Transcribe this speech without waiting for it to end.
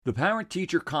The Parent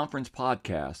Teacher Conference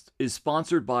podcast is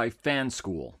sponsored by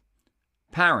FanSchool.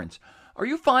 Parents, are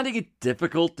you finding it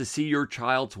difficult to see your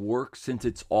child's work since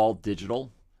it's all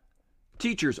digital?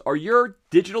 Teachers, are your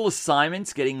digital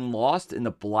assignments getting lost in the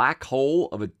black hole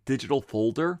of a digital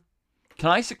folder?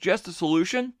 Can I suggest a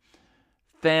solution?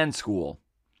 FanSchool.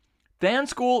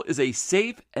 FanSchool is a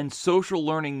safe and social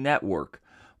learning network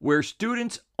where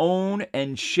students own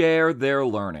and share their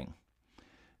learning.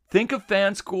 Think of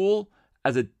FanSchool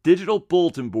as a digital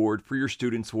bulletin board for your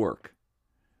students' work.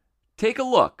 Take a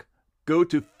look. Go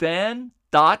to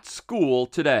fan.school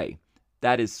today.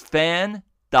 That is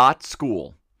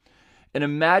fan.school. And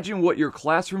imagine what your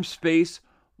classroom space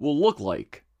will look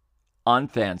like on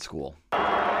FanSchool.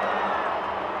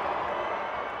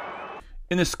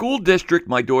 In the school district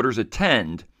my daughters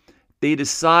attend, they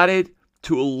decided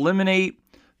to eliminate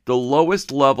the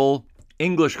lowest level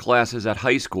English classes at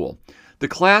high school. The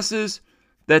classes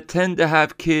that tend to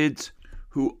have kids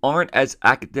who aren't as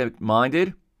academic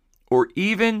minded, or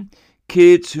even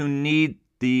kids who need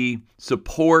the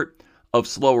support of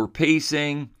slower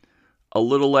pacing, a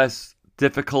little less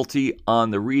difficulty on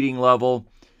the reading level.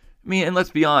 And let's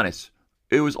be honest,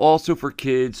 it was also for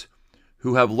kids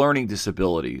who have learning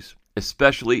disabilities,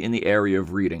 especially in the area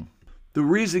of reading. The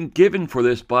reason given for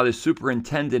this by the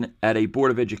superintendent at a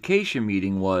Board of Education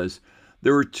meeting was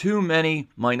there were too many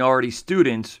minority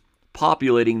students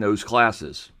populating those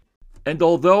classes. And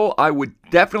although I would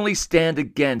definitely stand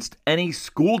against any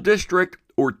school district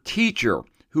or teacher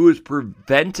who is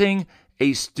preventing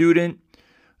a student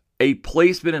a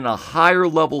placement in a higher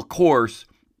level course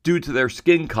due to their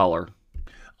skin color,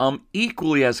 I'm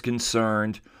equally as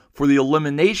concerned for the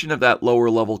elimination of that lower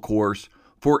level course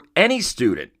for any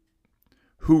student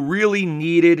who really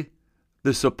needed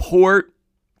the support,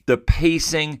 the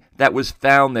pacing that was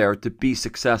found there to be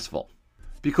successful.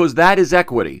 Because that is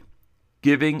equity,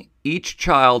 giving each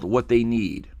child what they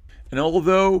need. And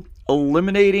although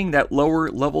eliminating that lower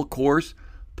level course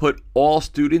put all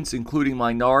students, including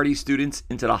minority students,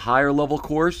 into the higher level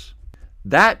course,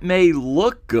 that may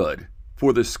look good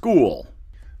for the school,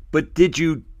 but did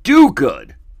you do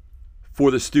good for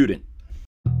the student?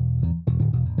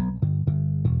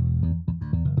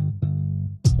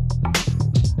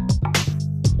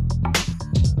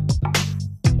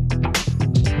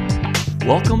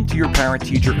 Welcome to your Parent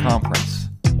Teacher Conference,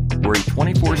 where a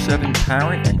 24/7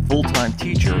 parent and full-time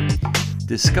teacher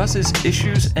discusses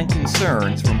issues and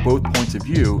concerns from both points of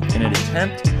view in an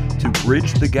attempt to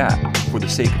bridge the gap for the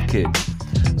sake of kids.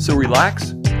 So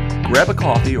relax, grab a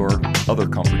coffee or other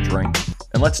comfort drink,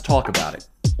 and let's talk about it.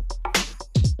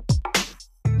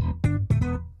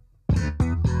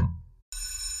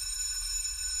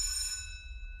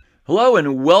 Hello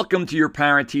and welcome to your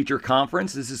Parent Teacher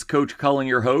Conference. This is Coach Cullen,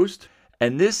 your host.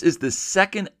 And this is the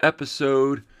second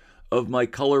episode of my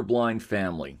Colorblind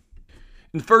family.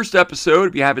 In the first episode,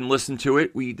 if you haven't listened to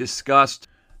it, we discussed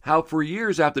how for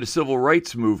years after the Civil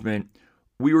Rights Movement,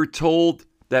 we were told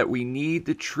that we need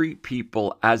to treat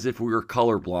people as if we were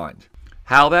colorblind.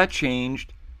 How that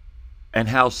changed, and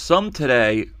how some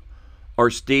today are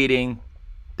stating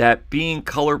that being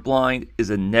colorblind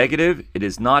is a negative, it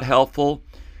is not helpful,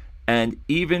 and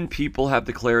even people have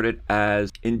declared it as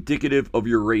indicative of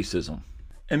your racism.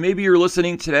 And maybe you're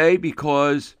listening today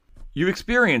because you've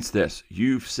experienced this.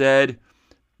 You've said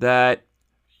that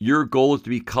your goal is to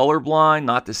be colorblind,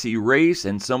 not to see race,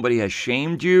 and somebody has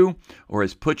shamed you or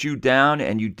has put you down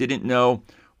and you didn't know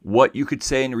what you could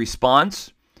say in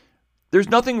response. There's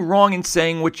nothing wrong in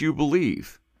saying what you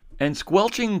believe. And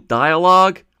squelching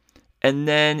dialogue and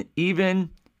then even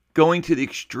going to the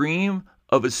extreme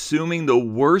of assuming the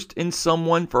worst in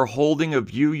someone for holding a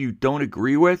view you don't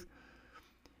agree with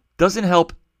doesn't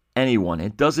help anyone.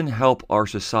 It doesn't help our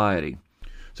society.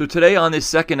 So today on this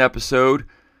second episode,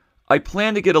 I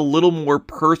plan to get a little more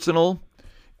personal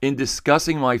in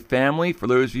discussing my family. For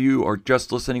those of you who are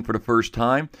just listening for the first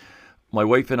time, my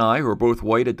wife and I, who are both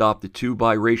white, adopted two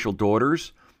biracial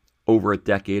daughters over a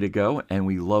decade ago, and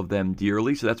we love them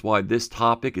dearly. So that's why this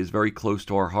topic is very close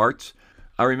to our hearts.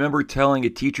 I remember telling a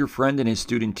teacher friend and his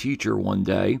student teacher one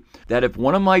day that if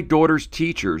one of my daughter's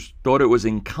teachers thought it was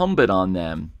incumbent on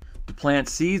them to plant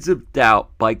seeds of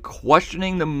doubt by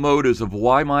questioning the motives of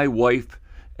why my wife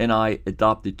and I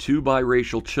adopted two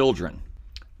biracial children,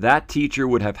 that teacher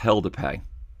would have hell to pay.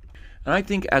 And I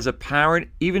think as a parent,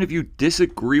 even if you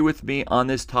disagree with me on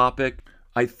this topic,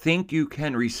 I think you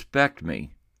can respect me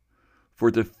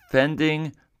for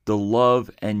defending the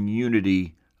love and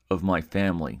unity of my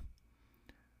family.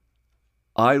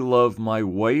 I love my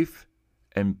wife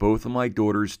and both of my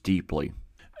daughters deeply,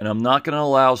 and I'm not going to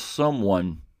allow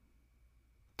someone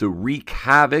to wreak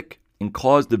havoc and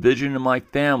cause division in my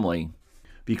family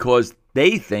because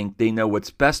they think they know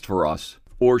what's best for us,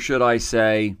 or should I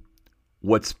say,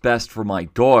 what's best for my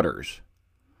daughters,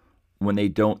 when they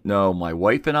don't know my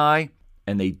wife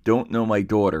and they don't know my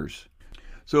daughters.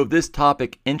 So if this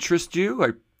topic interests you, I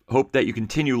hope that you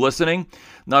continue listening.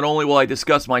 Not only will I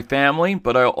discuss my family,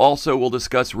 but I also will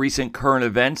discuss recent current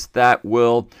events that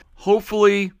will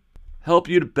hopefully help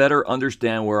you to better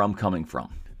understand where I'm coming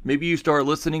from. Maybe you start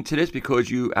listening to this because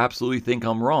you absolutely think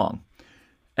I'm wrong.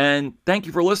 And thank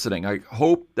you for listening. I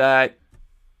hope that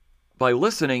by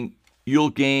listening,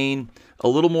 you'll gain a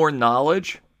little more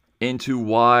knowledge into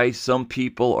why some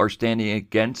people are standing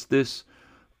against this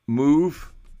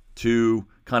move to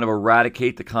kind of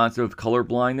eradicate the concept of color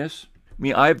blindness. I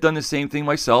mean, I've done the same thing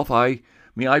myself. I've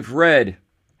read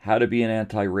How to Be an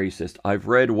Anti-Racist. I've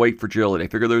read White Fragility. I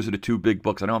figure those are the two big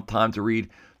books. I don't have time to read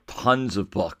tons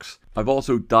of books. I've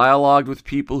also dialogued with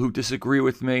people who disagree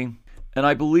with me, and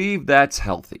I believe that's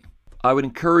healthy. I would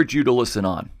encourage you to listen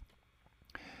on.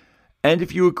 And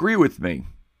if you agree with me,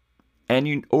 and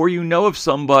you know of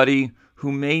somebody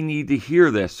who may need to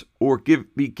hear this or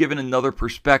be given another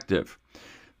perspective,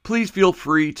 please feel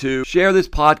free to share this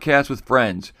podcast with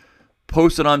friends,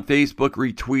 post it on Facebook,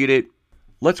 retweet it.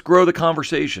 Let's grow the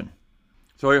conversation.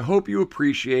 So I hope you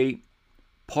appreciate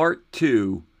part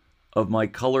 2 of my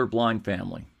colorblind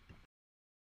family.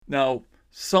 Now,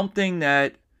 something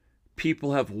that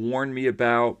people have warned me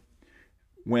about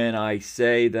when I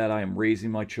say that I am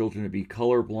raising my children to be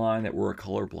colorblind, that we're a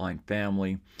colorblind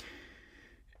family,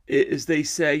 is they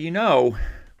say,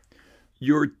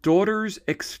 your daughter's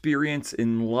experience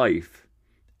in life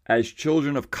as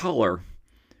children of color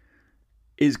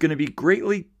is going to be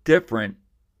greatly different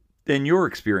than your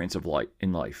experience of life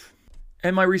in life.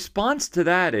 And my response to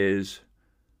that is,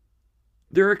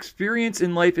 their experience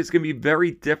in life is going to be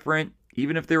very different,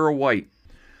 even if they were white.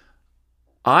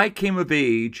 I came of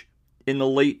age in the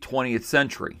late 20th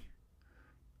century.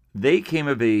 They came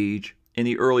of age in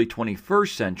the early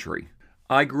 21st century.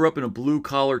 I grew up in a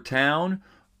blue-collar town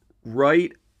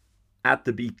right at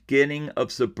the beginning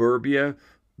of suburbia,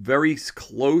 very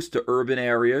close to urban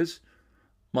areas.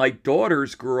 My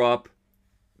daughters grew up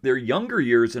their younger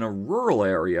years in a rural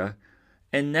area,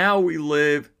 and now we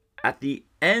live at the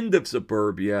end of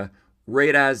suburbia,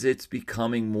 right as it's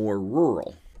becoming more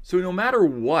rural. So no matter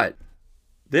what,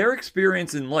 their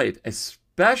experience in life,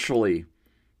 especially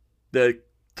the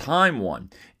time one,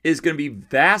 is going to be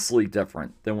vastly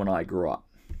different than when I grew up.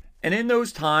 And in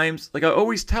those times, like I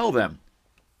always tell them,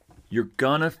 you're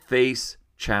going to face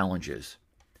challenges.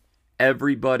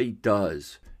 Everybody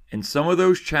does. And some of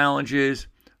those challenges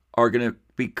are going to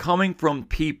be coming from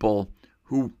people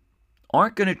who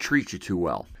aren't going to treat you too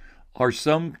well. Are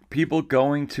some people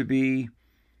going to be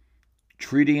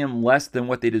treating them less than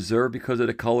what they deserve because of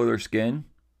the color of their skin?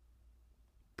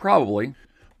 Probably.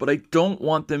 But I don't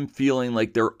want them feeling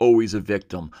like they're always a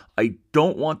victim. I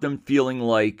don't want them feeling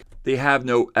like they have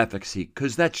no efficacy,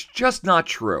 because that's just not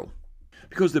true.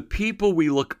 Because the people we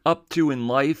look up to in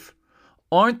life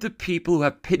aren't the people who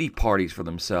have pity parties for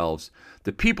themselves.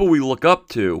 The people we look up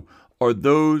to are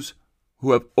those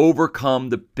who have overcome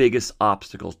the biggest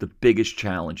obstacles, the biggest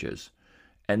challenges.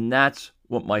 And that's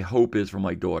what my hope is for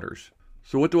my daughters.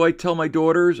 So what do I tell my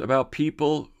daughters about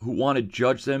people who want to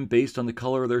judge them based on the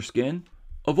color of their skin?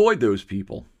 Avoid those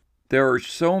people. There are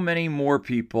so many more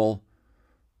people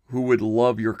who would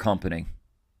love your company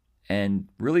and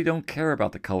really don't care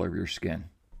about the color of your skin.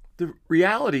 The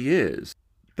reality is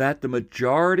that the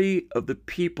majority of the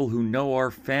people who know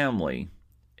our family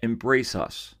embrace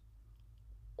us.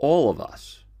 All of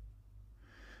us.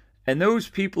 And those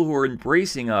people who are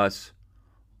embracing us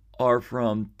are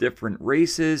from different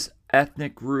races,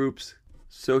 ethnic groups,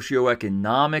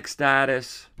 socioeconomic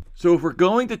status. So if we're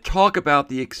going to talk about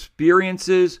the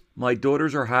experiences my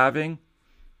daughters are having,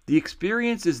 the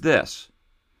experience is this: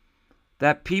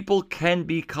 that people can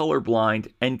be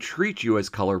colorblind and treat you as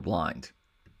colorblind.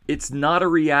 It's not a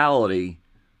reality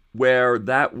where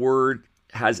that word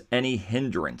has any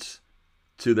hindrance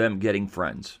to them getting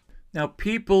friends. Now,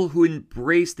 people who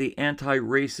embrace the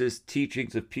anti-racist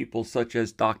teachings of people such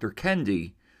as Dr.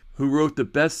 Kendi, who wrote the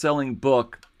best-selling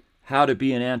book, How to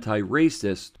Be an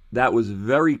Anti-Racist, that was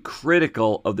very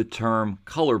critical of the term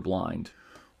colorblind,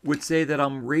 would say that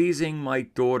I'm raising my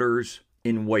daughters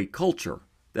in white culture,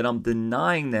 that I'm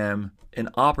denying them an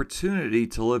opportunity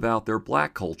to live out their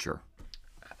black culture.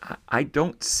 I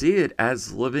don't see it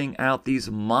as living out these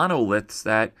monoliths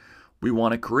that we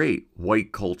want to create: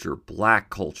 white culture,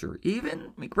 black culture,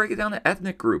 even we break it down to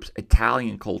ethnic groups,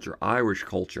 Italian culture, Irish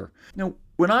culture. Now,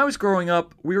 when I was growing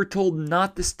up, we were told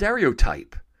not to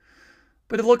stereotype,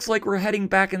 But it looks like we're heading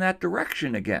back in that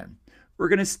direction again. We're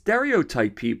going to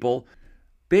stereotype people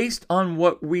based on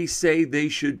what we say they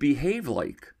should behave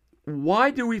like. Why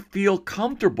do we feel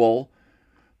comfortable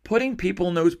putting people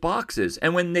in those boxes?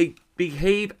 And when they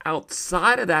behave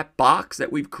outside of that box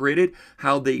that we've created,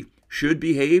 how they should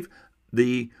behave,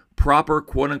 the proper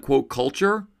quote-unquote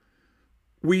culture,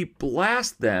 we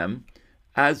blast them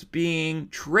as being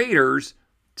traitors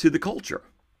to the culture.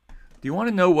 Do you want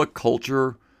to know what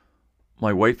culture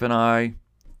my wife and I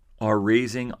are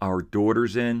raising our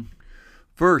daughters in?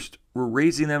 First, we're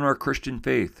raising them in our Christian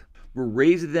faith. We're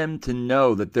raising them to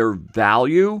know that their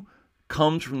value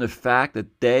comes from the fact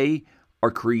that they are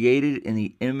created in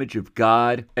the image of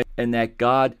God, and that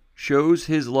God shows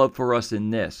his love for us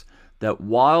in this, that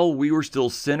while we were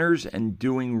still sinners and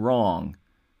doing wrong,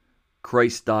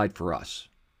 Christ died for us.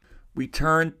 We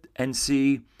turn and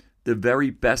see the very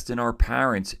best in our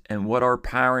parents and what our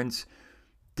parents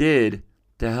did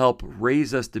to help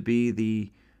raise us to be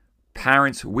the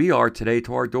parents we are today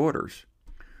to our daughters.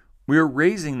 We are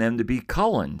raising them to be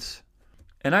Cullens.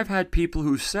 And I've had people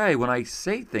who say, when I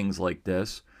say things like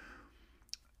this,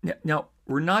 now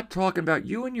we're not talking about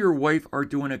you and your wife are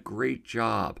doing a great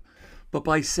job, but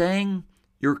by saying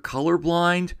you're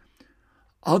colorblind,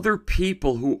 other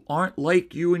people who aren't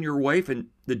like you and your wife and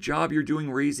the job you're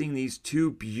doing raising these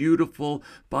two beautiful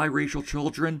biracial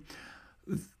children,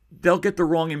 they'll get the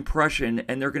wrong impression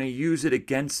and they're going to use it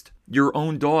against your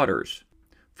own daughters.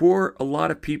 For a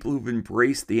lot of people who've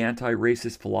embraced the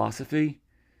anti-racist philosophy,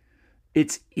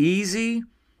 it's easy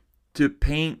to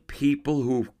paint people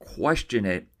who question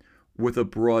it with a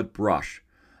broad brush,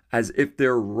 as if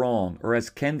they're wrong, or as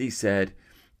Kendi said,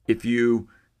 if you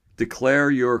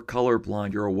declare you're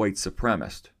colorblind, you're a white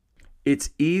supremacist. It's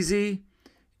easy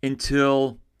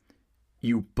until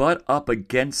you butt up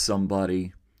against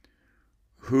somebody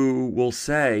who will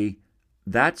say,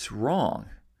 that's wrong.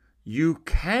 You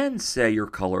can say you're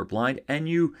colorblind, and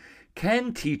you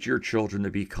can teach your children to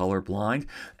be colorblind,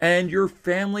 and your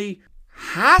family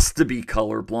has to be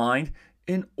colorblind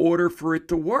in order for it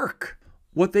to work.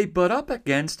 What they butt up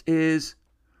against is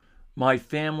my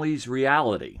family's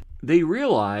reality. They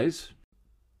realize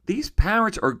these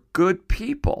parents are good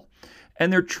people,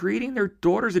 and they're treating their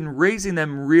daughters and raising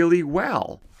them really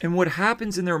well. And what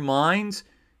happens in their minds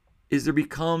is there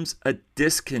becomes a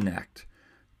disconnect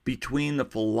between the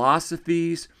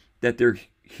philosophies that they're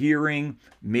hearing,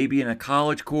 maybe in a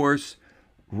college course,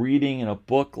 reading in a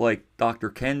book like Dr.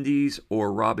 Kendi's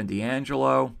or Robin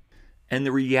DiAngelo, and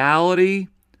the reality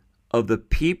of the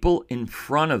people in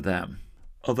front of them,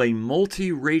 of a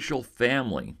multiracial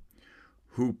family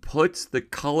who puts the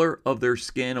color of their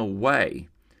skin away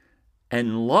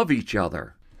and love each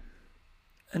other.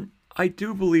 And I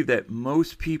do believe that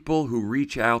most people who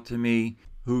reach out to me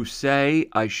who say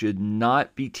I should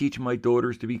not be teaching my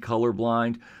daughters to be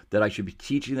colorblind, that I should be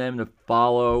teaching them to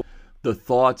follow the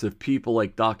thoughts of people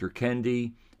like Dr.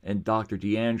 Kendi and Dr.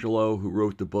 DiAngelo, who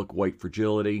wrote the book White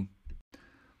Fragility,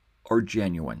 are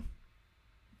genuine.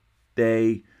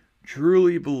 They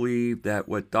truly believe that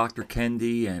what Dr.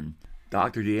 Kendi and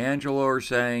Dr. DiAngelo are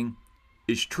saying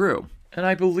is true. And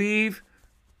I believe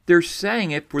they're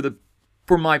saying it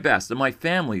for my best and my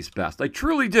family's best. I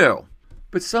truly do.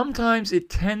 But sometimes it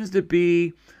tends to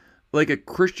be like a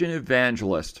Christian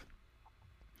evangelist.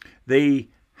 They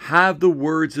have the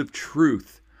words of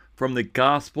truth from the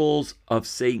Gospels of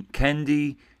St.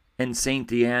 Kendi and St.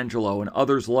 DiAngelo and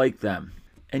others like them.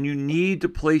 And you need to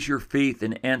place your faith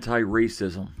in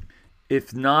anti-racism.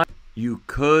 If not, you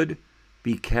could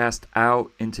be cast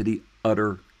out into the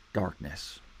utter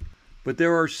darkness. But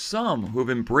there are some who have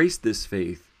embraced this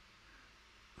faith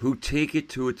who take it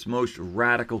to its most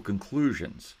radical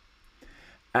conclusions,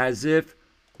 as if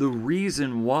the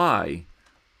reason why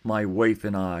my wife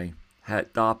and I had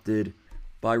adopted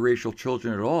biracial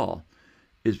children at all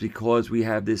is because we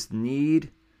have this need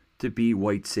to be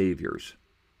white saviors.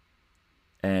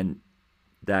 And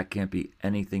that can't be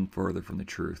anything further from the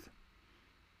truth.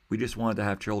 We just wanted to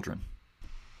have children.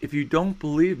 If you don't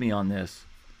believe me on this,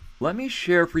 let me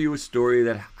share for you a story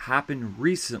that happened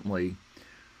recently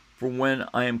from when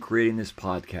I am creating this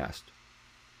podcast.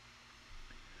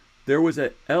 There was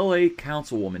a LA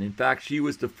councilwoman. In fact, she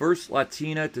was the first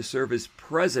Latina to serve as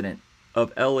president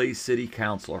of LA City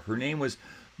Council. Her name was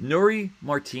Nuri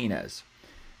Martinez.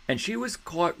 And she was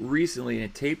caught recently in a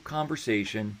taped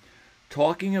conversation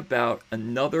talking about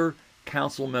another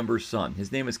council member's son.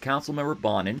 His name is Councilmember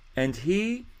Bonin, and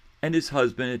he and his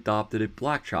husband adopted a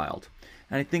black child.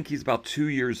 And I think he's about 2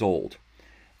 years old.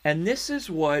 And this is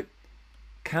what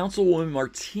Councilwoman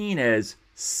Martinez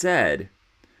said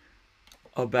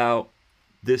about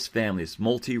this family, this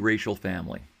multiracial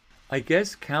family. I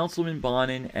guess Councilman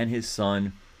Bonin and his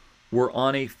son were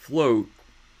on a float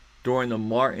during the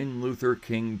Martin Luther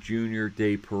King Jr.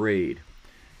 Day Parade.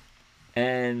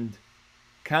 And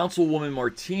Councilwoman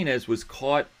Martinez was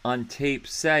caught on tape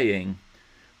saying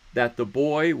that the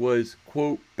boy was,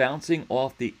 quote, bouncing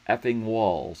off the effing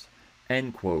walls,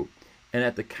 end quote, and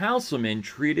that the councilman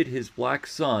treated his black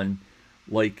son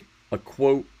like a,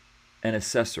 quote, an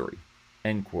accessory,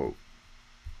 end quote.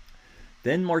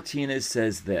 Then Martinez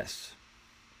says this,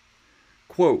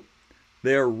 quote,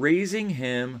 they're raising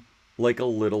him like a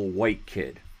little white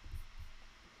kid.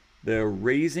 They're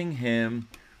raising him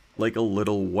like a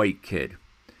little white kid.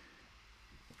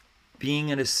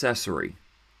 Being an accessory.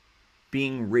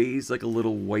 Being raised like a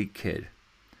little white kid.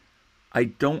 I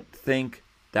don't think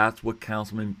that's what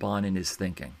Councilman Bonin is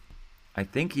thinking. I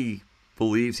think he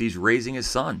believes he's raising his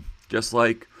son, just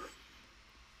like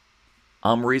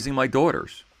I'm raising my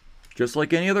daughters, just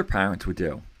like any other parents would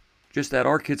do, just that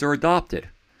our kids are adopted.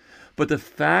 But the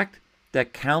fact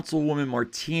that Councilwoman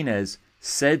Martinez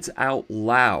says out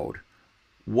loud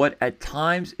what at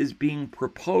times is being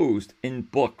proposed in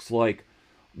books like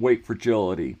White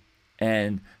Fragility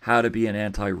and How to Be an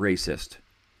Anti-Racist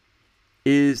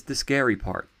is the scary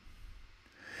part.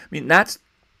 I mean, that's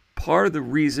part of the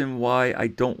reason why I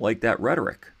don't like that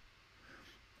rhetoric.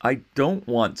 I don't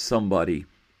want somebody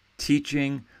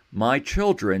teaching my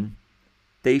children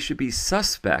they should be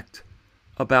suspect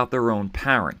about their own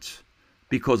parents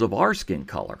because of our skin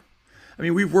color. I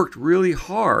mean, we've worked really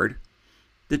hard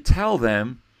to tell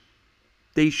them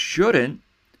they shouldn't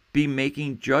be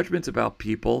making judgments about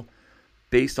people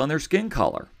based on their skin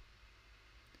color.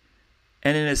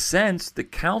 And in a sense, the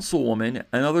councilwoman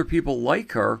and other people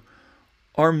like her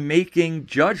are making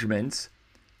judgments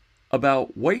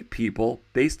about white people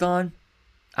based on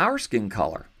our skin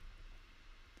color.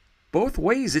 Both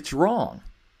ways, it's wrong.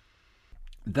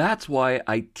 That's why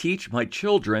I teach my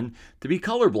children to be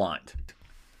colorblind.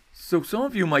 So some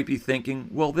of you might be thinking,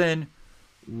 well then,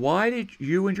 why did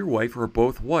you and your wife, who are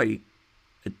both white,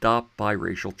 adopt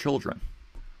biracial children?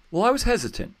 Well, I was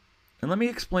hesitant, and let me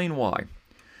explain why.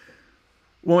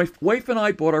 When my wife and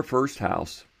I bought our first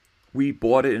house, we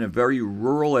bought it in a very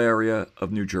rural area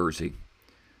of New Jersey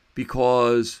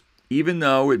because even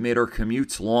though it made our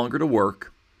commutes longer to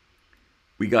work,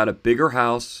 we got a bigger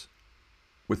house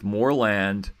with more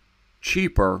land,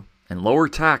 cheaper, and lower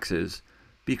taxes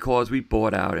because we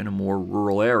bought out in a more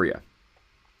rural area.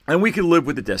 And we could live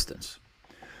with the distance.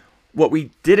 What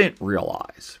we didn't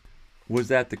realize was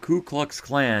that the Ku Klux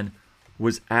Klan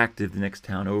was active the next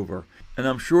town over. And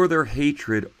I'm sure their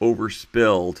hatred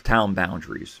overspilled town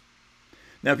boundaries.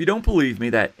 Now, if you don't believe me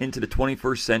that into the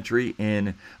 21st century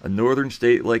in a northern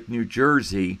state like New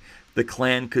Jersey, the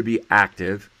Klan could be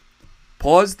active,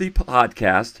 pause the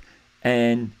podcast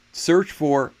and search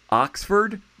for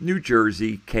Oxford, New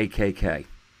Jersey, KKK.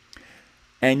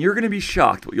 And you're going to be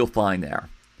shocked what you'll find there.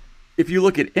 If you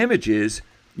look at images,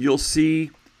 you'll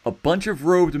see a bunch of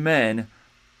robed men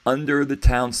under the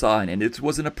town sign, and it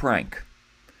wasn't a prank.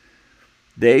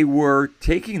 They were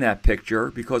taking that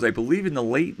picture because I believe in the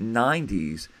late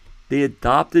 90s, they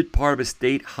adopted part of a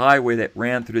state highway that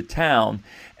ran through the town,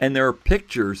 and there are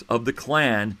pictures of the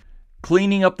Klan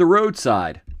cleaning up the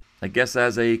roadside, I guess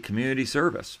as a community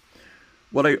service.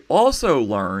 What I also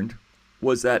learned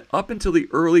was that up until the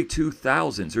early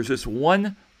 2000s, there's this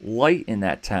one light in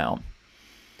that town,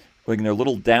 like in their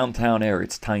little downtown area,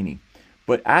 it's tiny.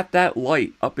 But at that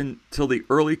light, up until the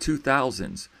early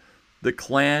 2000s, the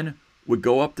Klan would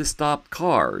go up to stopped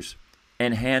cars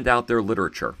and hand out their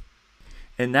literature.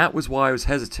 And that was why I was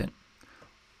hesitant.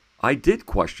 I did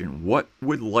question, what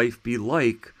would life be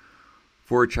like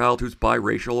for a child who's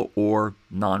biracial or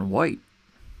non-white?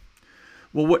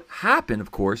 Well, what happened,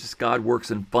 of course, is God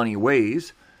works in funny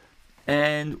ways.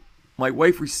 And my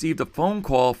wife received a phone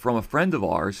call from a friend of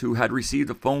ours who had received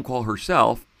a phone call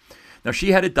herself. Now,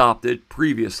 she had adopted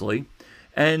previously.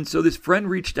 And so this friend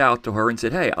reached out to her and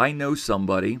said, hey, I know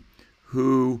somebody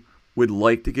who would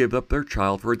like to give up their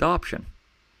child for adoption.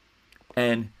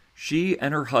 And she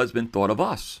and her husband thought of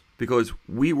us because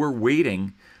we were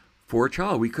waiting for a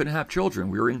child. We couldn't have children.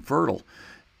 We were infertile.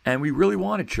 And we really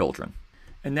wanted children.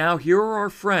 And now here are our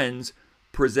friends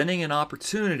presenting an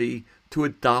opportunity to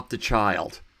adopt a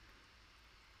child.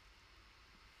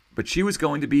 But she was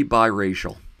going to be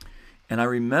biracial. And I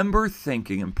remember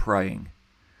thinking and praying,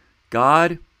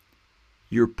 God,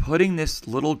 you're putting this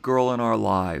little girl in our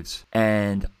lives,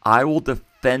 and I will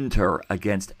defend her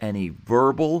against any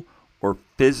verbal or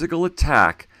physical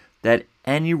attack that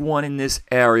anyone in this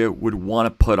area would want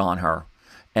to put on her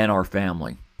and our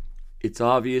family. It's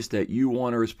obvious that you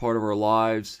want her as part of our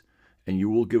lives, and you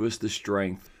will give us the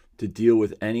strength to deal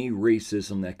with any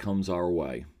racism that comes our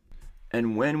way.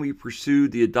 And when we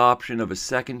pursued the adoption of a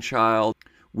second child,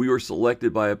 we were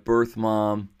selected by a birth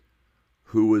mom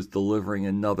who was delivering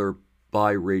another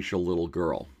biracial little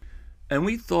girl. And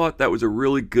we thought that was a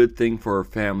really good thing for our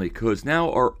family, because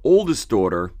now our oldest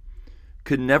daughter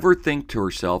could never think to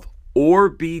herself or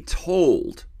be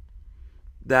told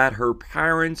that her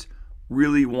parents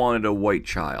really wanted a white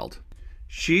child.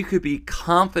 She could be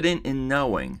confident in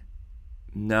knowing,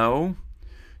 no,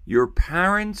 your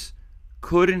parents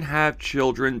couldn't have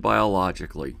children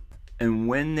biologically. And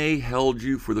when they held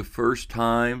you for the first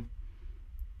time,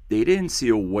 they didn't see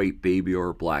a white baby or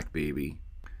a black baby.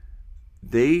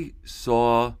 They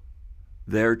saw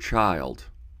their child,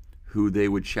 who they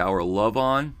would shower love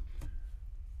on,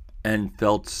 and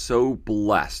felt so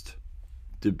blessed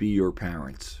to be your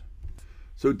parents.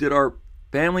 So did our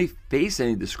family face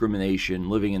any discrimination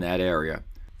living in that area?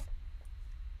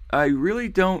 I really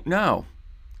don't know.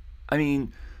 I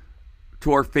mean,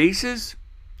 to our faces,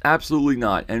 absolutely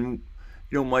not. And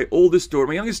my youngest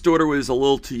daughter was a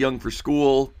little too young for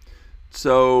school,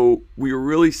 so we were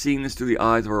really seeing this through the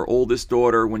eyes of our oldest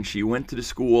daughter when she went to the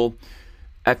school.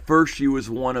 At first, she was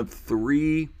one of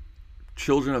 3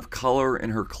 children of color in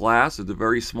her class. It's a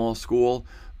very small school.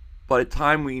 By the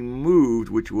time we moved,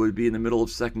 which would be in the middle of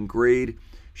 2nd grade,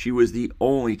 she was the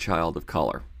only child of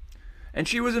color. And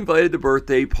she was invited to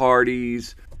birthday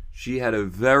parties. She had a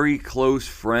very close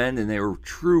friend, and they were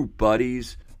true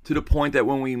buddies, to the point that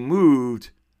when we moved,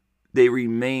 they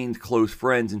remained close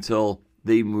friends until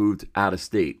they moved out of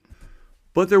state.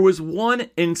 But there was one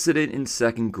incident in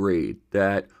 2nd grade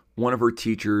that one of her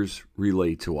teachers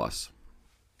relayed to us.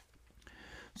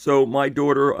 So my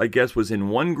daughter, I guess, was in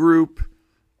one group,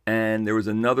 and there was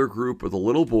another group with a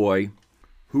little boy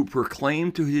who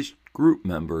proclaimed to his group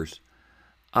members,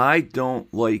 "I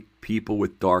don't like people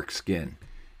with dark skin."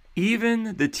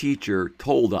 Even the teacher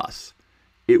told us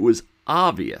it was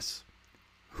obvious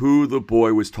who the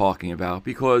boy was talking about,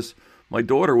 because my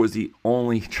daughter was the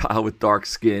only child with dark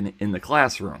skin in the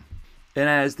classroom. And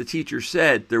as the teacher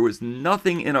said, there was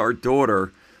nothing in our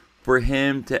daughter for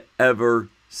him to ever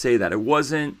say that. It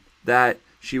wasn't that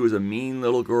she was a mean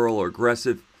little girl or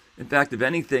aggressive. In fact, if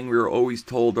anything, we were always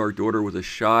told our daughter was a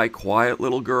shy, quiet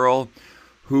little girl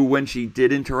who, when she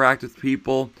did interact with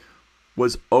people,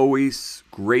 was always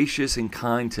gracious and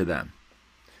kind to them,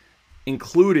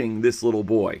 including this little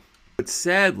boy. But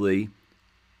sadly,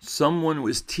 someone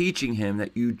was teaching him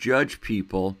that you judge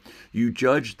people, you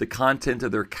judge the content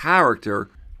of their character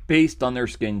based on their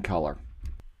skin color.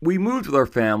 We moved with our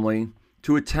family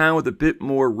to a town with a bit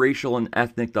more racial and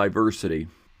ethnic diversity,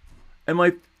 and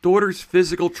my daughter's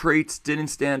physical traits didn't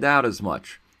stand out as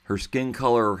much. Her skin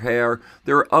color, her hair,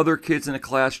 there were other kids in the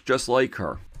class just like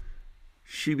her.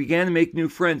 She began to make new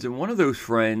friends, and one of those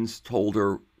friends told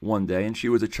her one day, and she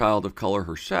was a child of color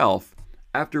herself,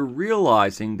 after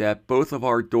realizing that both of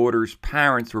our daughter's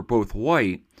parents were both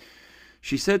white,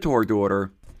 she said to our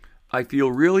daughter, "I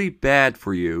feel really bad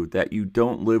for you that you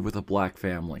don't live with a black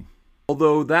family."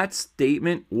 Although that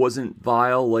statement wasn't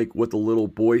vile like what the little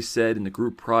boy said in the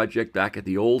group project back at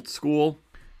the old school,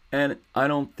 and I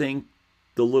don't think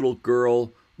the little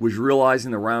girl was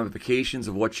realizing the ramifications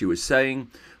of what she was saying,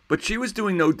 but she was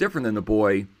doing no different than the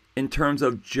boy in terms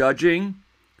of judging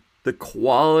the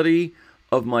quality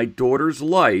of my daughter's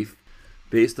life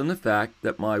based on the fact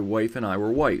that my wife and I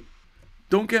were white.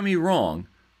 Don't get me wrong.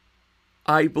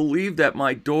 I believe that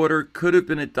my daughter could have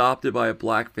been adopted by a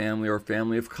black family or a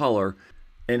family of color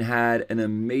and had an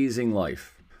amazing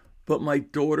life. But my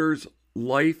daughter's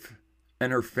life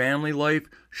and her family life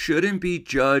shouldn't be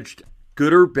judged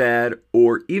good or bad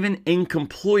or even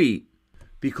incomplete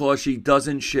because she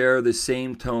doesn't share the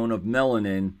same tone of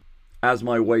melanin as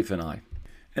my wife and I.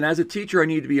 And as a teacher, I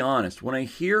need to be honest. When I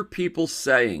hear people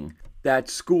saying that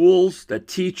schools, that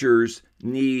teachers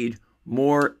need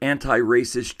more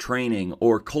anti-racist training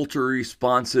or culturally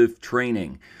responsive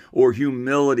training or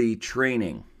humility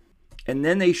training, and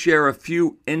then they share a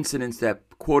few incidents that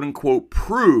quote-unquote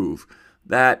prove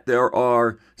that there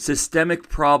are systemic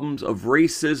problems of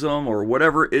racism or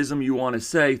whatever ism you want to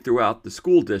say throughout the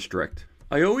school district,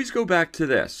 I always go back to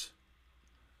this.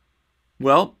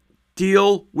 Well,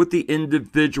 deal with the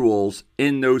individuals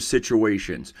in those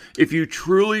situations. If you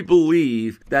truly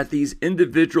believe that these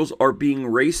individuals are being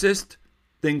racist,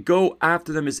 then go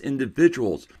after them as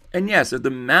individuals. And yes, if the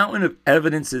mountain of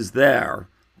evidence is there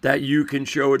that you can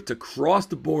show it across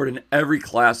the board in every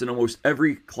class, in almost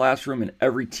every classroom, and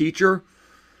every teacher,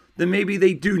 then maybe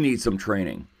they do need some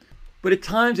training. But at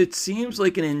times it seems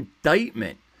like an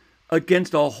indictment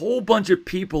against a whole bunch of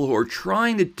people who are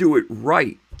trying to do it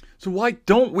right. So why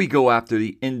don't we go after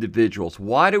the individuals?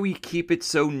 Why do we keep it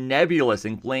so nebulous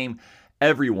and blame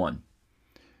everyone?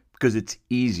 Because it's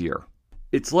easier.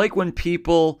 It's like when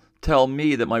people tell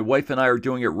me that my wife and I are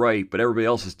doing it right, but everybody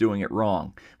else is doing it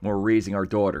wrong when we're raising our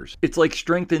daughters. It's like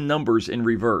strength in numbers in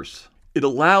reverse. It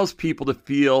allows people to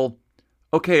feel,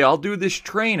 okay, I'll do this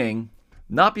training,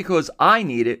 not because I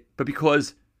need it, but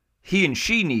because he and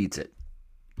she needs it,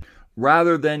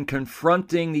 rather than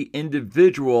confronting the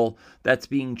individual that's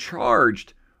being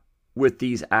charged with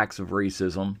these acts of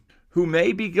racism, who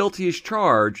may be guilty as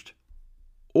charged,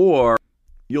 or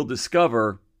you'll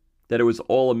discover that it was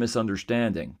all a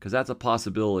misunderstanding, because that's a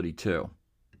possibility too.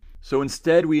 So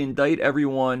instead, we indict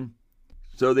everyone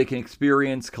so they can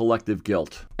experience collective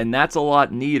guilt. And that's a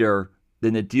lot neater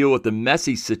than to deal with the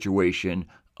messy situation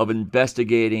of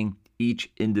investigating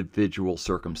each individual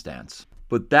circumstance.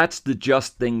 But that's the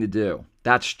just thing to do.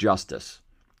 That's justice,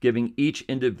 giving each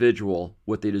individual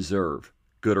what they deserve,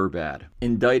 good or bad.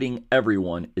 Indicting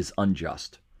everyone is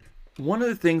unjust. One of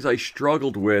the things I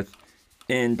struggled with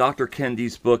in Dr.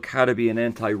 Kendi's book, How to Be an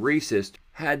Anti-Racist,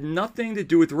 had nothing to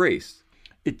do with race.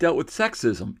 It dealt with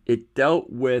sexism. It dealt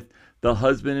with the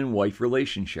husband and wife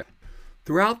relationship.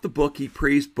 Throughout the book, he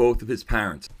praised both of his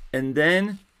parents. And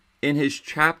then, in his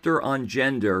chapter on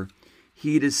gender,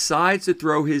 he decides to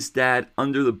throw his dad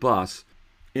under the bus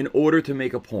in order to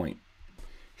make a point.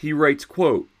 He writes,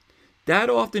 quote, "Dad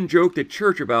often joked at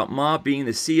church about Ma being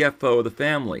the CFO of the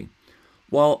family.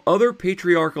 While other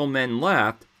patriarchal men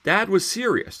laughed, Dad was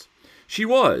serious." She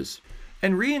was.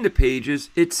 And reading the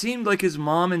pages, it seemed like his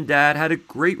mom and dad had a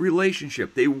great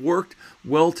relationship. They worked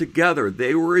well together.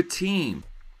 They were a team.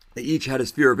 They each had a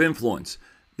sphere of influence.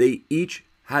 They each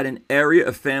had an area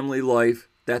of family life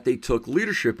that they took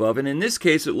leadership of. And in this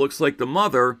case, it looks like the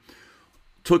mother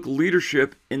took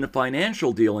leadership in the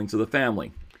financial dealings of the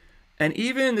family. And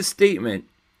even in the statement,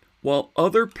 while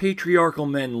other patriarchal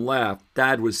men laughed,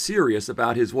 Dad was serious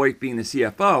about his wife being the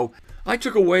CFO, I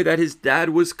took away that his dad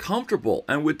was comfortable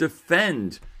and would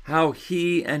defend how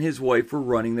he and his wife were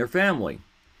running their family.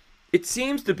 It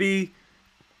seems to be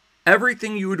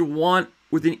everything you would want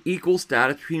with an equal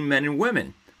status between men and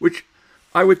women, which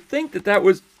I would think that that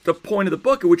was the point of the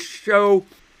book. It would show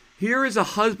here is a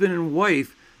husband and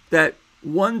wife that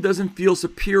one doesn't feel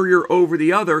superior over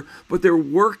the other, but they're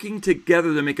working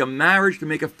together to make a marriage, to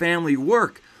make a family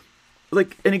work.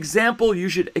 Like an example you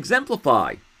should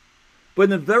exemplify. But in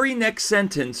the very next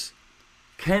sentence,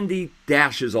 Kendi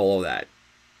dashes all of that.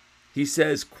 He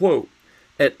says, quote,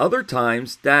 "At other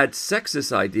times, Dad's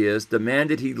sexist ideas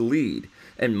demanded he lead,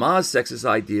 and Ma's sexist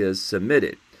ideas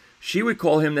submitted. She would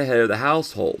call him the head of the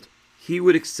household. He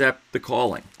would accept the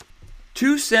calling."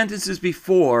 2 sentences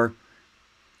before,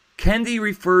 Kendi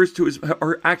refers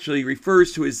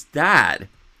to his dad,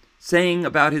 saying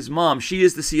about his mom, she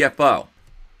is the CFO.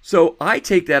 So I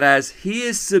take that as he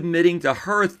is submitting to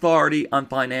her authority on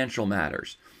financial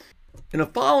matters. In the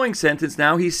following sentence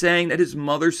now, he's saying that his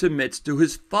mother submits to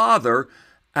his father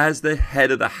as the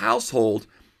head of the household,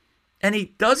 and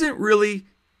he doesn't really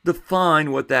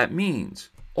define what that means.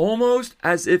 Almost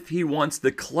as if he wants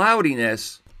the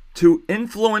cloudiness to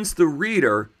influence the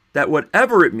reader that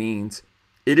whatever it means,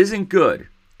 it isn't good,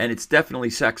 and it's definitely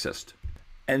sexist.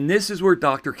 And this is where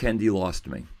Dr. Kendi lost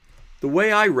me. The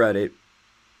way I read it,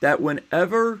 that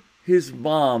whenever his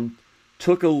mom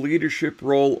took a leadership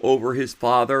role over his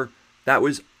father, that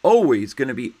was always going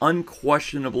to be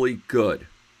unquestionably good.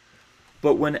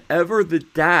 But whenever the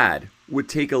dad would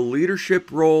take a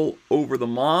leadership role over the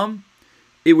mom,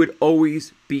 it would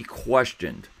always be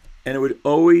questioned, and it would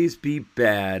always be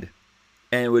bad,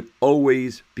 and it would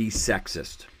always be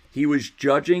sexist. He was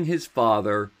judging his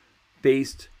father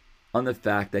based on the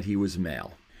fact that he was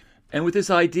male. And with this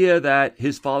idea that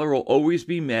his father will always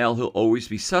be male, he'll always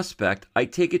be suspect, I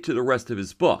take it to the rest of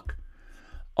his book.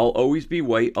 I'll always be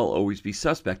white, I'll always be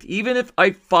suspect. Even if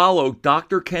I follow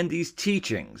Dr. Kendi's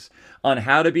teachings on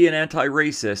how to be an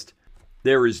anti-racist,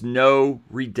 there is no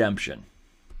redemption.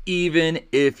 Even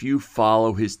if you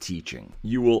follow his teaching,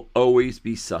 you will always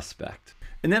be suspect.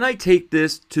 And then I take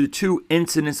this to the 2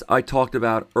 incidents I talked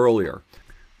about earlier.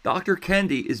 Dr.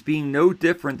 Kendi is being no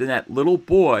different than that little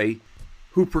boy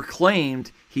who proclaimed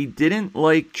he didn't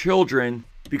like children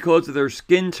because of their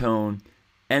skin tone,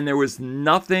 and there was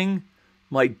nothing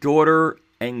my daughter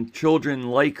and children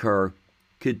like her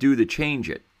could do to change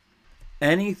it.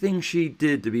 Anything she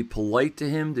did to be polite to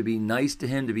him, to be nice to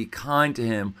him, to be kind to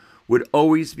him, would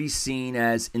always be seen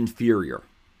as inferior.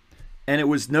 And it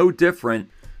was no different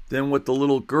than what the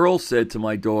little girl said to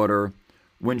my daughter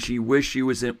when she wished she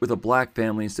was with a black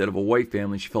family instead of a white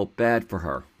family. She felt bad for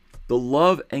her. The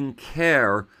love and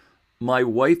care my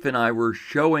wife and I were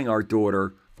showing our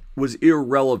daughter was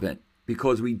irrelevant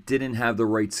because we didn't have the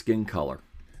right skin color.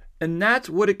 And that's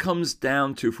what it comes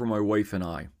down to for my wife and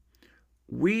I.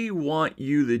 We want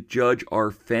you to judge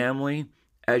our family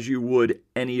as you would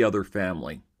any other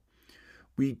family.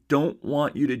 We don't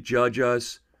want you to judge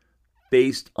us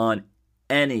based on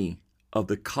any of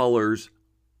the colors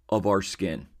of our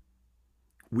skin.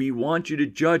 We want you to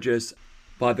judge us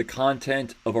by the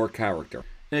content of our character.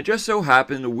 And it just so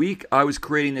happened the week I was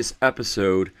creating this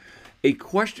episode, a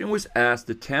question was asked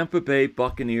the Tampa Bay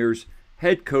Buccaneers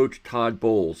head coach Todd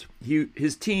Bowles.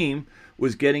 His team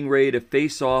was getting ready to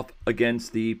face off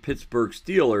against the Pittsburgh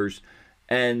Steelers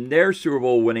and their Super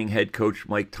Bowl winning head coach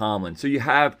Mike Tomlin. So you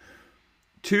have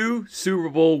two Super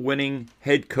Bowl winning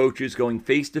head coaches going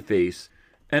face to face,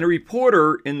 and a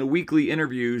reporter in the weekly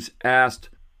interviews asked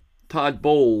Todd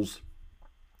Bowles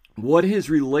what his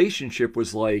relationship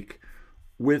was like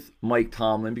with Mike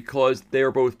Tomlin because they are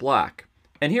both black.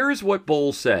 And here is what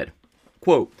Bowles said,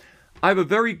 quote, "I have a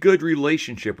very good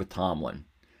relationship with Tomlin.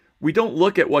 We don't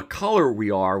look at what color we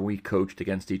are when we coached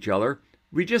against each other.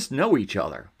 We just know each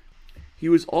other." He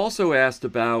was also asked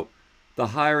about the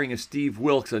hiring of Steve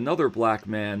Wilkes, another black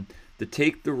man, to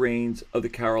take the reins of the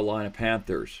Carolina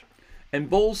Panthers. And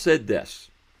Bowles said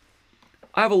this,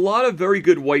 "I have a lot of very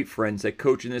good white friends that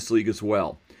coach in this league as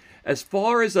well. As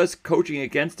far as us coaching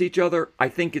against each other, I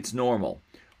think it's normal.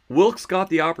 Wilkes got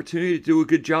the opportunity to do a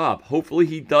good job. Hopefully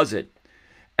he does it.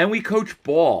 And we coach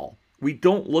ball. We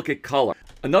don't look at color."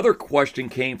 Another question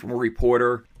came from a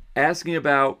reporter asking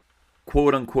about,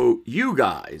 quote unquote, you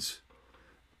guys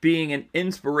being an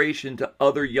inspiration to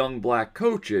other young black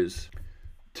coaches,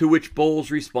 to which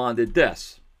Bowles responded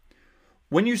this,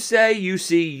 "When you say you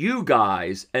see you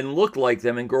guys and look like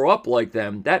them and grow up like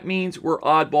them, that means we're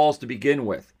oddballs to begin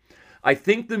with. I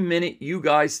think the minute you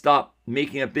guys stop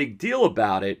making a big deal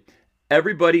about it,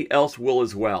 everybody else will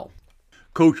as well."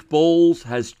 Coach Bowles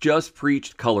has just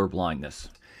preached colorblindness.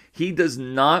 He does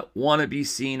not want to be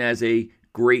seen as a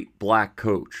great black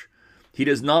coach. He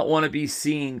does not want to be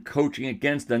seen coaching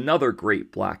against another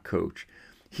great black coach.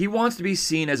 He wants to be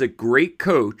seen as a great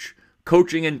coach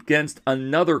coaching against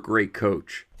another great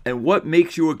coach. And what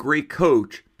makes you a great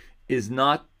coach is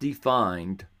not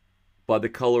defined by the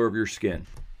color of your skin.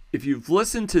 If you've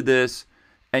listened to this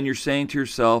and you're saying to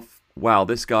yourself, wow,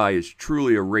 this guy is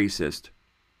truly a racist,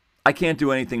 I can't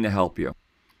do anything to help you.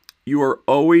 You are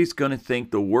always going to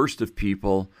think the worst of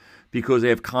people because they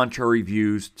have contrary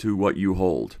views to what you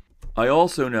hold. I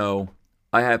also know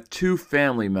I have two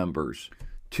family members,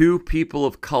 two people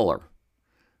of color,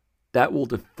 that will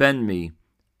defend me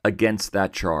against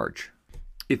that charge.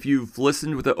 If you've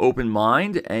listened with an open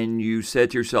mind and you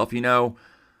said to yourself,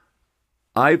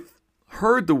 I've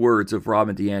heard the words of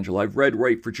Robin DiAngelo. I've read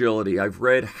Right Fragility. I've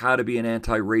read How to Be an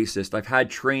Anti-Racist. I've had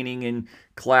training in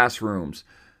classrooms.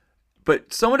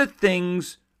 But some of the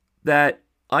things that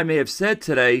I may have said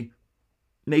today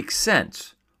make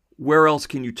sense. Where else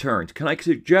can you turn? Can I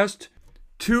suggest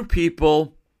two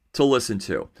people to listen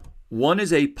to? One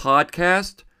is a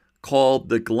podcast called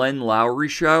The Glenn Loury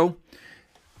Show.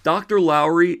 Dr.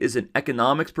 Loury is an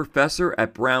economics professor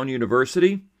at Brown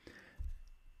University.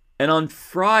 And on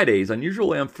Fridays,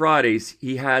 unusually on Fridays,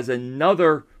 he has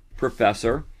another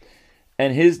professor,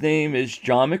 and his name is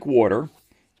John McWhorter.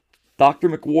 Dr.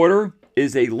 McWhorter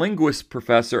is a linguist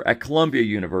professor at Columbia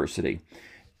University.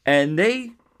 And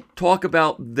they talk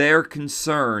about their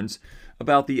concerns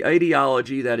about the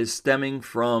ideology that is stemming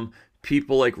from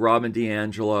people like Robin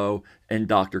DiAngelo and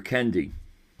Dr. Kendi.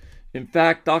 In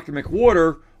fact, Dr.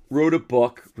 McWhorter wrote a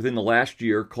book within the last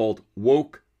year called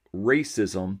Woke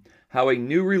Racism, How a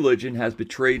New Religion Has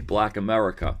Betrayed Black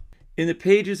America. In the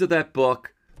pages of that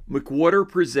book, McWhorter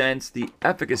presents the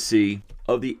efficacy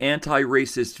of the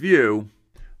anti-racist view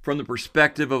from the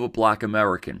perspective of a black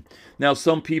American. Now,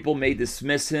 some people may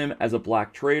dismiss him as a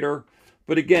black traitor,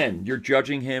 but again, you're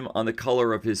judging him on the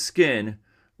color of his skin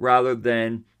rather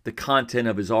than the content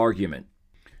of his argument.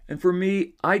 And for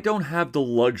me, I don't have the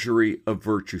luxury of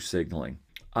virtue signaling.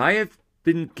 I have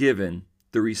been given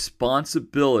the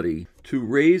responsibility to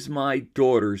raise my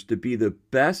daughters to be the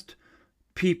best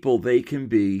people they can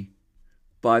be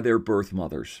by their birth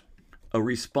mothers. A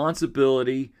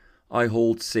responsibility I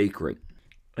hold sacred.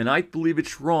 And I believe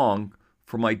it's wrong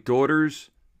for my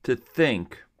daughters to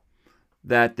think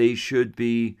that they should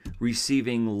be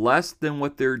receiving less than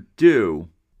what they're due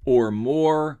or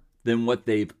more than what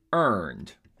they've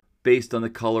earned based on the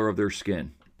color of their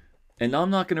skin. And I'm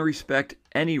not going to respect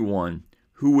anyone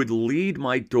who would lead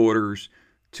my daughters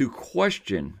to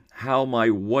question how my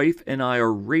wife and I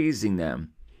are raising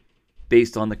them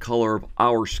based on the color of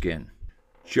our skin.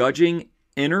 Judging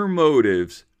inner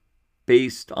motives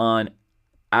based on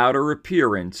outer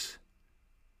appearance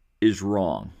is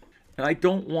wrong. And I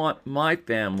don't want my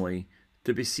family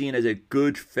to be seen as a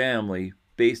good family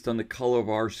based on the color of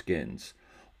our skins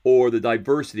or the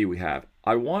diversity we have.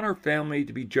 I want our family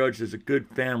to be judged as a good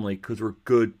family because we're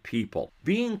good people.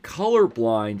 Being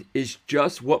colorblind is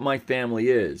just what my family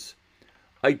is.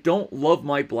 I don't love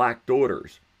my black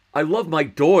daughters. I love my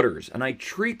daughters, and I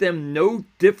treat them no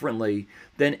differently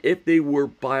than if they were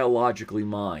biologically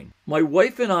mine. My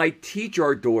wife and I teach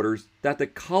our daughters that the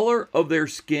color of their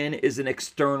skin is an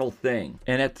external thing,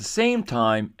 and at the same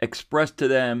time express to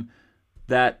them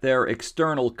that their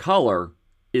external color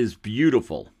is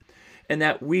beautiful, and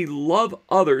that we love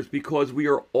others because we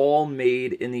are all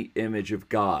made in the image of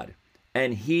God,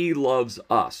 and He loves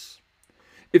us.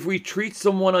 If we treat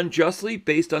someone unjustly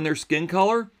based on their skin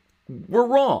color, we're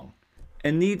wrong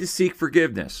and need to seek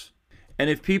forgiveness. And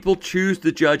if people choose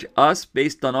to judge us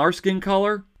based on our skin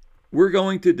color, we're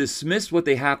going to dismiss what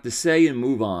they have to say and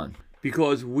move on,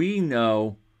 because we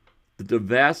know that the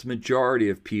vast majority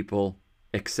of people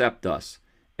accept us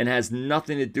and has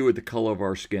nothing to do with the color of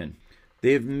our skin.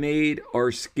 They have made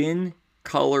our skin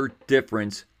color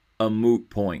difference a moot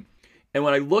point. And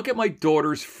when I look at my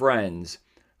daughter's friends,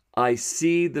 I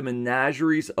see the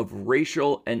menageries of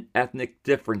racial and ethnic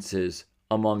differences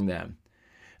among them.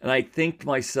 And I think to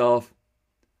myself,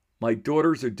 my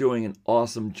daughters are doing an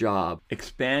awesome job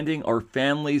expanding our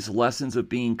family's lessons of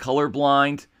being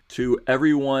colorblind to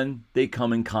everyone they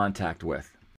come in contact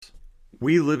with.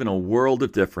 We live in a world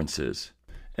of differences,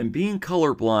 and being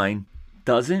colorblind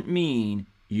doesn't mean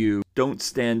you don't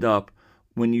stand up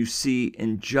when you see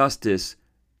injustice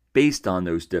based on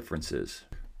those differences.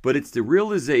 But it's the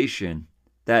realization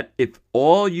that if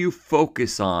all you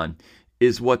focus on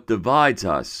is what divides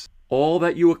us, all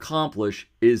that you accomplish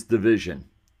is division.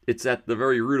 It's at the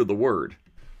very root of the word.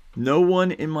 No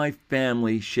one in my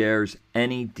family shares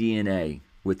any DNA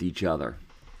with each other.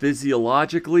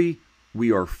 Physiologically,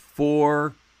 we are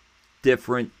 4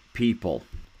 different people.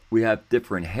 We have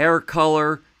different hair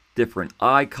color, different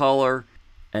eye color,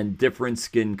 and different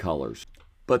skin colors.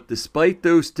 But despite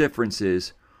those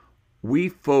differences, we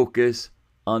focus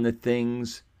on the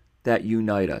things that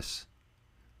unite us.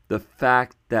 The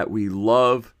fact that we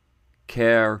love,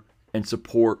 care, and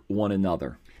support one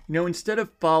another. You know, instead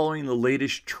of following the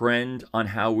latest trend on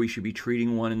how we should be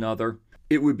treating one another,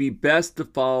 it would be best to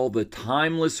follow the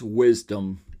timeless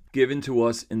wisdom given to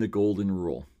us in the Golden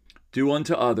Rule. Do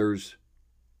unto others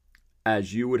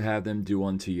as you would have them do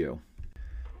unto you.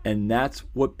 And that's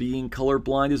what being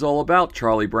colorblind is all about,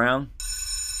 Charlie Brown.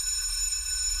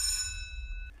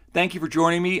 Thank you for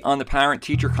joining me on the Parent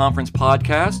Teacher Conference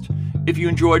podcast. If you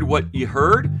enjoyed what you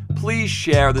heard, please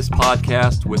share this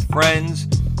podcast with friends.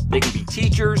 They can be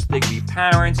teachers, they can be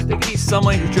parents, they can be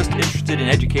someone who's just interested in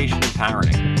education and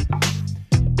parenting.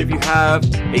 If you have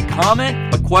a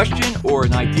comment, a question, or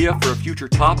an idea for a future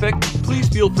topic, please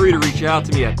feel free to reach out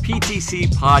to me at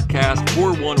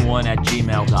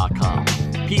ptcpodcast411@gmail.com.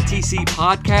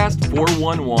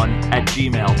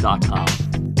 ptcpodcast411@gmail.com.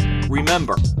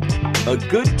 Remember, a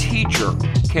good teacher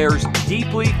cares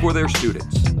deeply for their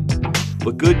students,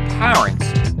 but good parents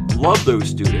love those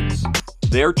students,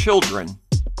 their children,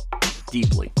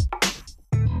 deeply.